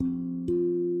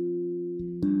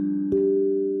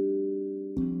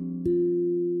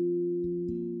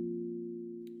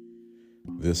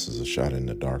This is a shot in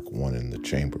the dark, one in the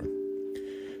chamber.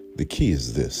 The key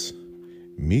is this: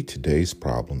 meet today's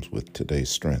problems with today's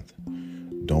strength.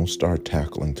 Don't start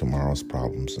tackling tomorrow's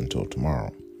problems until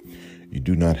tomorrow. You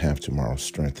do not have tomorrow's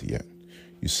strength yet.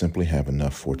 You simply have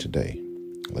enough for today.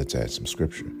 Let's add some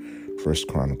scripture. 1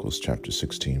 Chronicles chapter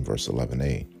 16, verse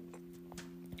 11a.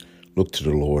 Look to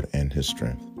the Lord and his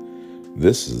strength.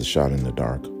 This is the shot in the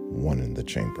dark, one in the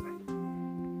chamber.